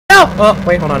no! Oh,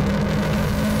 wait, hold on.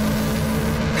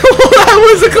 That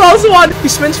was a close one! He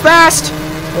spins fast!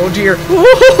 Oh dear.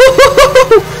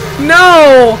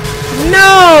 No!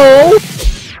 No!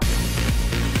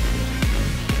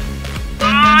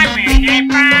 I'm in a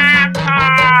bathtub!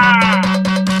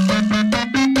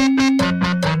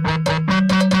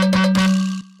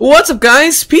 What's up,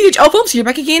 guys? PghLFilms here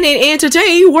back again, and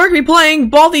today we're gonna be playing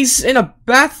Baldi's in a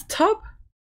Bathtub?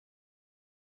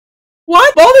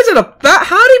 What? Baldi's in a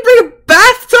How do you bring a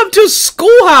bathtub to a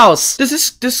schoolhouse?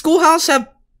 Does schoolhouse have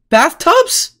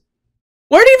bathtubs?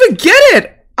 Where do you even get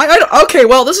it? Okay,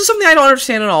 well, this is something I don't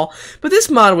understand at all. But this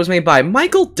mod was made by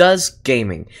Michael Does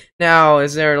Gaming. Now,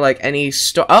 is there, like, any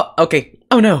Oh, okay.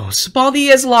 Oh no, so Baldi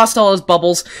has lost all his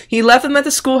bubbles. He left them at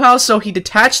the schoolhouse, so he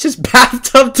detached his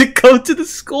bathtub to go to the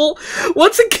school.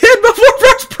 Once again, before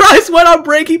first prize went on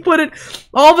break, he put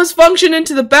all of his function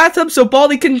into the bathtub so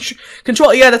Baldi can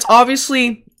control. Yeah, that's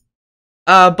obviously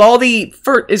Baldi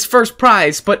is first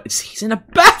prize, but he's in a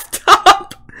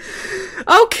bathtub.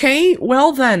 Okay,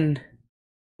 well then,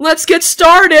 let's get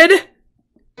started.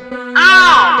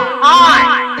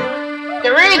 Hi! The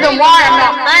reason why I'm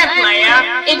not fair player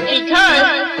is because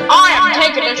I am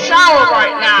taking a shower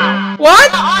right now. What?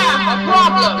 I have a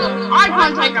problem. I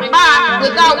can't take a bath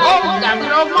without all 7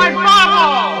 of my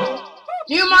bubbles.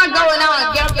 Do you mind going out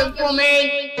and get them for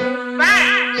me?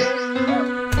 Thanks.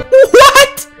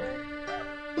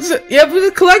 What? You have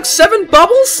to collect 7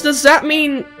 bubbles? Does that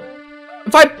mean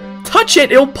if I touch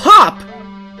it, it'll pop?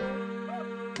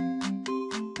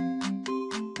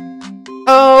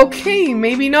 Okay,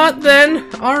 maybe not then.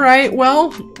 Alright,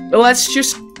 well, let's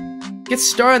just get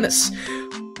started on this.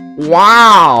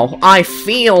 Wow, I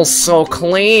feel so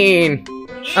clean.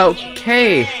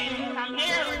 Okay. Come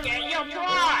here and get your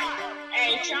prize.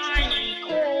 A shiny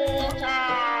quarter.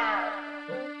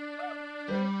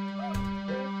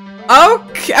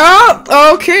 Okay,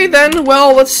 okay then.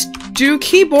 Well, let's do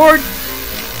keyboard.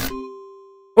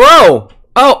 Whoa!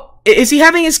 Oh, is he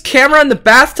having his camera in the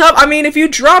bathtub? I mean, if you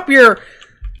drop your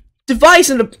device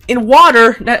in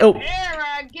water, that'll... Here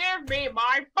and give me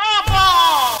my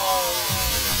bubble!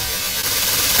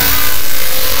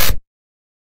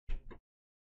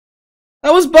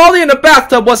 That was Baldi in the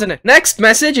bathtub, wasn't it? Next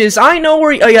message is, I know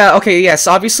where he... Oh yeah, okay, yes,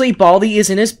 obviously Baldi is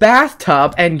in his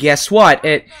bathtub, and guess what?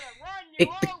 It's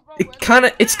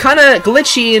kinda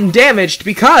glitchy and damaged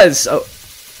because...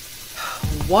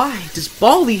 Why does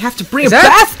Baldi have to bring a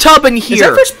bathtub in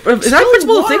here? Is that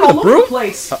principal the thing with the broom?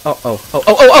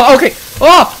 Okay.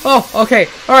 Okay.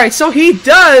 Alright, so he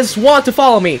does want to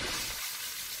follow me.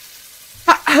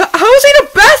 How is he in a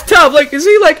bathtub? Like, is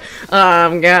he like,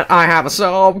 I have a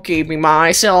soap keeping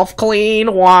myself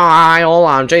clean while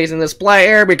I'm chasing this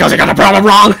player because I got a problem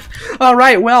wrong?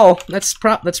 Alright, well, that's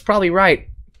probably right.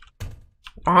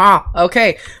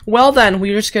 Okay. Well then,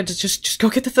 we're just gonna just go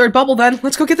get the third bubble then.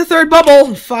 Let's go get the third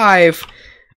bubble. 5.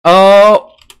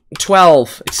 Oh,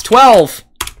 12. It's 12.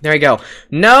 There you go.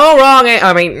 No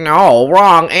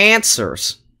wrong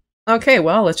answers. Okay,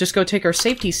 well, let's just go take our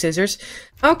safety scissors.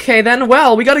 Okay then,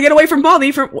 well, we gotta get away from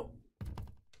Baldi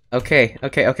Okay.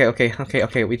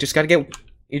 You just gotta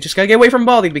get away from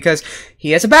Baldi because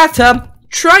he has a bathtub.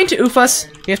 Trying to oof us.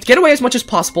 You have to get away as much as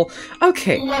possible.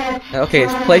 Okay. Okay,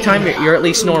 it's playtime. You're at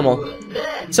least normal.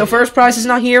 So first prize is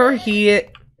not here. He's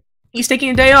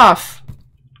taking a day off.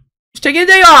 He's taking a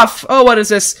day off. Oh, what is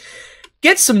this?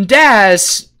 Get some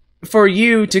Daz for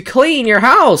you to clean your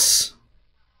house.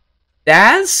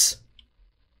 Daz?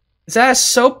 Is that a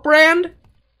soap brand?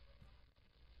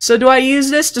 So do I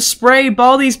use this to spray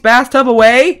Baldi's bathtub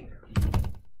away?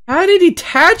 How did he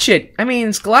detach it? I mean,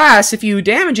 it's glass. If you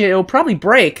damage it, it'll probably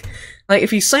break. Like,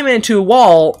 if you slam it into a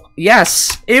wall,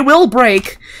 yes, it will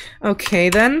break. Okay,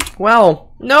 then.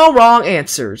 Well, no wrong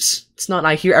answers. It's not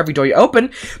I hear every door you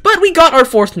open, but we got our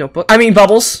 4th notebook. I mean,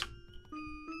 bubbles.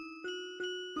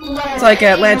 It's like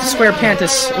Atlantis Square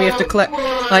Pantis. We have to collect,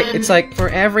 like, it's like, for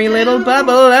every little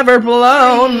bubble ever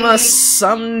blown must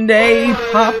someday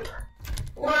pop.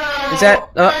 Is that,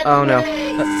 oh no.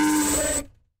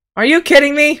 Are you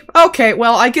kidding me? Okay,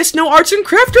 well, I guess no arts and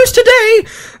crafters today!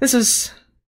 This is...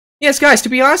 Yes, guys, to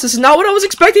be honest, this is not what I was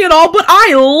expecting at all, but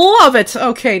I love it!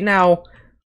 Okay, now...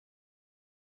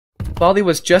 Baldi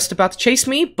was just about to chase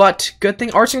me, but good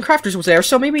thing Arts and Crafters was there,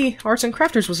 so maybe Arts and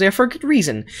Crafters was there for a good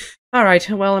reason. Alright,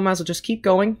 well, I might as well just keep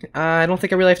going. I don't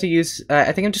think I really have to use...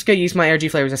 I think I'm just gonna use my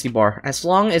RG Flavors SD bar. As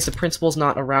long as the principal's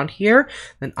not around here,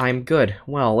 then I'm good.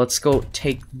 Well, let's go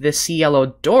take this yellow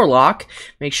door lock.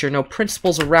 Make sure no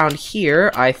principal's around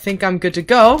here. I think I'm good to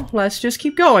go. Let's just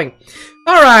keep going.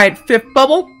 Alright, 5th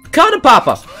bubble. Caught a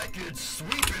papa.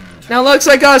 Now looks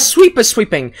like a sweep is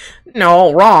sweeping.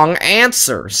 No, wrong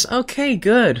answers. Okay,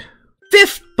 good.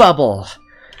 5th bubble.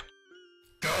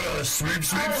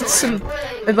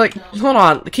 Like, hold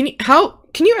on. Can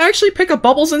you actually pick up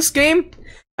bubbles in this game?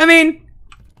 I mean,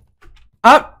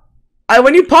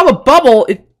 when you pop a bubble,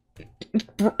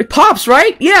 it pops,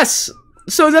 right? Yes.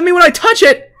 So does that mean when I touch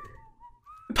it,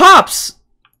 it pops?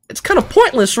 It's kind of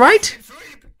pointless, right?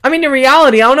 I mean, in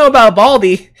reality, I don't know about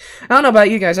Baldi. I don't know about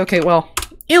you guys. Okay, well,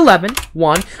 11,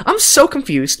 1. I'm so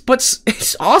confused, but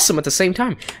it's awesome at the same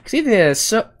time. See, the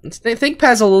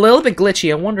ThinkPad's a little bit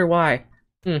glitchy. I wonder why.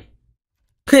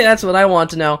 That's what I want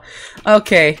to know.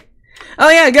 Okay. Oh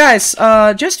yeah, guys,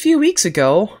 just a few weeks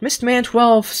ago,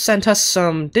 MrMan12 sent us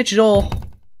some digital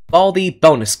Baldi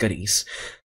bonus goodies.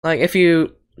 Like, if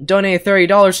you donate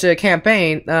 $30 to a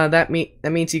campaign, that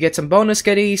means you get some bonus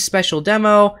goodies, special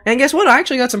demo, and guess what? I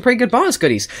actually got some pretty good bonus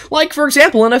goodies. Like, for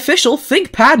example, an official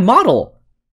ThinkPad model.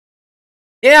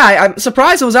 Yeah, I'm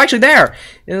surprised it was actually there.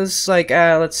 It was like,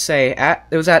 let's say,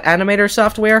 it was at Animator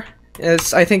Software.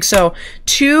 I think so.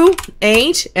 2,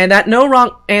 8, and that no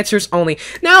wrong answers only.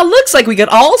 Now it looks like we got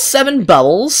all 7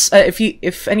 bubbles.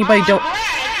 If anybody don't.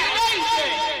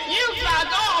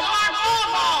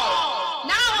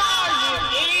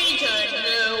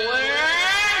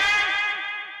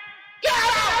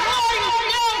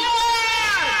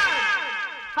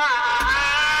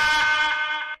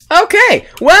 Okay,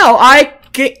 well I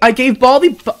gave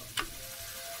Baldi.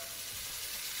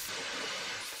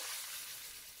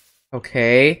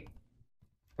 Okay.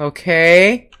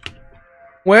 Okay.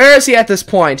 Where is he at this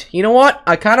point? You know what?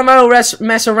 I kind of want to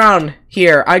mess around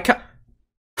here.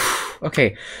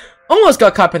 Okay. Almost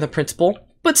got caught by the principal.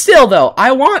 But still, though,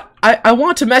 I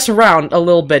want to mess around a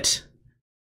little bit.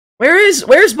 Where's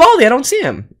Baldi? I don't see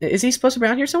him. Is he supposed to be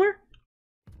around here somewhere?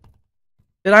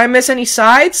 Did I miss any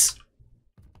sides?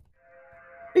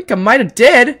 I think I might have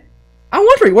did. I'm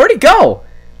wondering, where'd he go?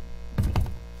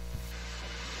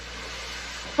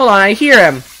 Hold on, I hear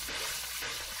him.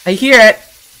 I hear it.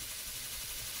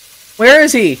 Where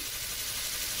is he?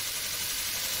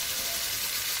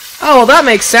 Oh, well, that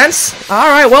makes sense.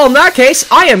 Alright, well, in that case,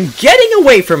 I am getting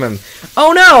away from him.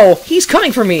 Oh no, he's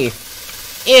coming for me.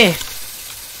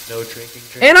 No drinking.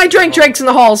 And I drank drinks in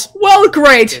the halls. Well,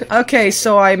 great. Okay,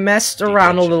 so I messed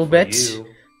around a little bit.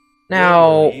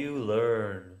 Now,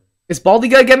 is Baldi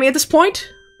gonna get me at this point?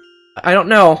 I don't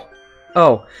know.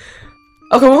 Oh.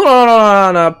 Okay, hold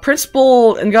on.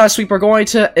 Principal and God Sweep are going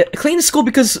to clean the school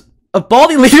because of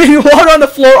Baldi leaving water on the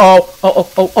floor. Oh,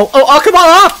 come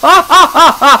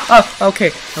on!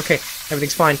 Okay.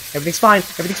 Everything's fine.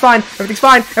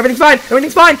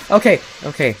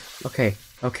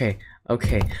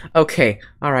 Okay.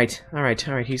 All right.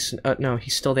 He's no,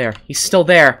 he's still there.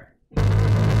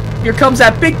 Here comes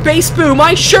that big bass boom.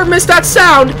 I sure missed that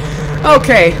sound.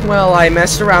 Okay, well, I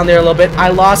messed around there a little bit. I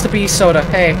lost a bee soda.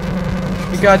 Hey.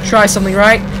 We gotta try something,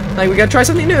 right? Like, we gotta try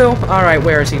something new. Alright,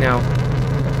 where is he now?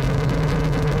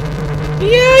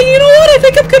 Yeah, you know what? I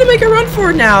think I'm gonna make a run for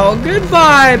it now.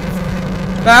 Goodbye.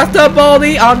 Bathtub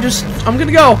Baldi. I'm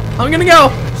gonna go.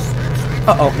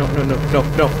 Uh-oh, no.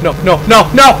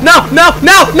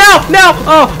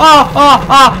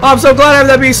 Oh, I'm so glad I have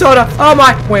that bee soda. Oh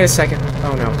my. Wait a second.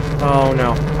 Oh no.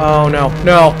 No.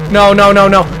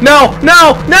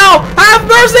 Have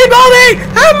mercy, Baldi!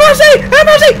 Have mercy!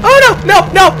 Oh no.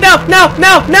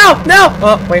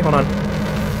 Oh, wait, hold on.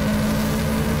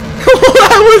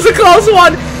 That was a close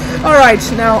one. Alright,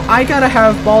 now I gotta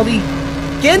have Baldi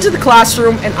get into the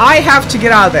classroom and I have to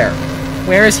get out of there.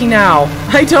 Where is he now?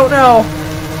 I don't know.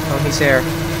 Oh, he's there.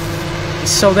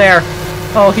 He's so there.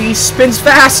 Oh, he spins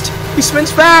fast.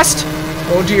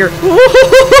 Oh dear.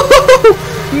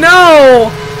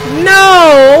 No!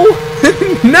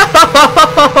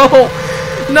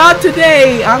 Not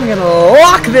today! I'm gonna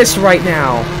lock this right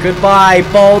now. Goodbye,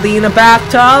 Baldi in a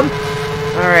bathtub.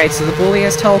 Alright, so the bully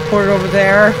has teleported over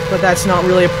there, but that's not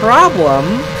really a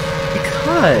problem,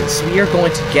 because we are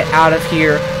going to get out of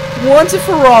here once and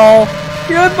for all.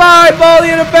 Goodbye, Baldi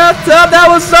in a bathtub! That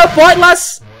was so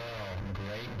pointless!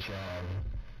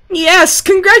 Yes,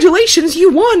 congratulations,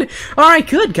 you won! Alright,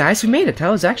 good, guys, we made it. That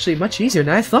was actually much easier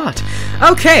than I thought.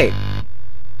 Okay.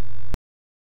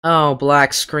 Oh,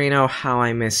 black screen, oh, how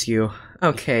I miss you.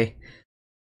 Okay.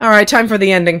 Alright, time for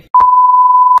the ending.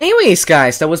 Anyways,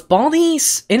 guys, that was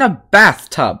Baldi's in a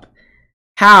bathtub.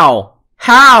 How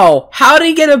did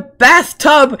he get a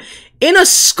bathtub in a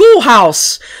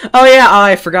schoolhouse? Oh yeah,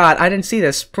 I forgot. I didn't see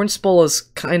this. Principal is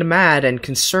kind of mad and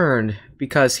concerned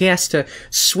because he has to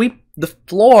sweep the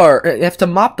floor. You have to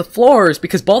mop the floors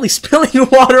because Baldi's spilling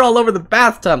water all over the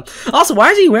bathtub. Also,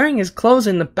 why is he wearing his clothes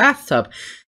in the bathtub?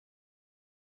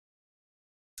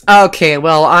 Okay,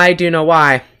 well, I do know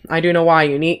why. I do know why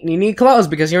you need clothes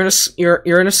because you're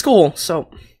in a school. So,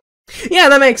 yeah,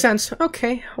 that makes sense.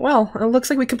 Okay, well, it looks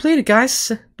like we completed,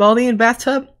 guys. Baldi in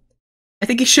bathtub. I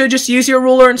think you should just use your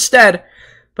ruler instead.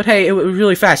 But hey, it was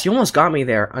really fast. You almost got me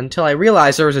there until I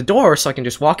realized there was a door, so I can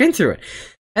just walk in through it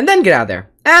and then get out of there.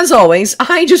 As always,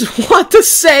 I just want to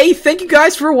say thank you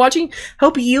guys for watching.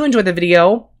 Hope you enjoyed the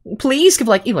video. Please give a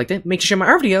like if you liked it, make sure to share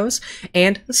my other videos,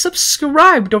 and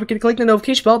subscribe. Don't forget to click the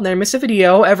notification bell, never miss a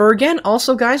video ever again.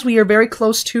 Also, guys, we are very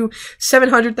close to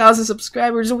 700,000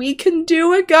 subscribers. We can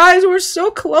do it, guys. We're so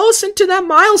close into that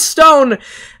milestone.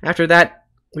 After that,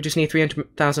 we just need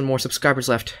 300,000 more subscribers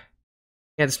left.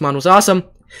 Yeah, this mod was awesome.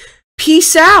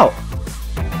 Peace out!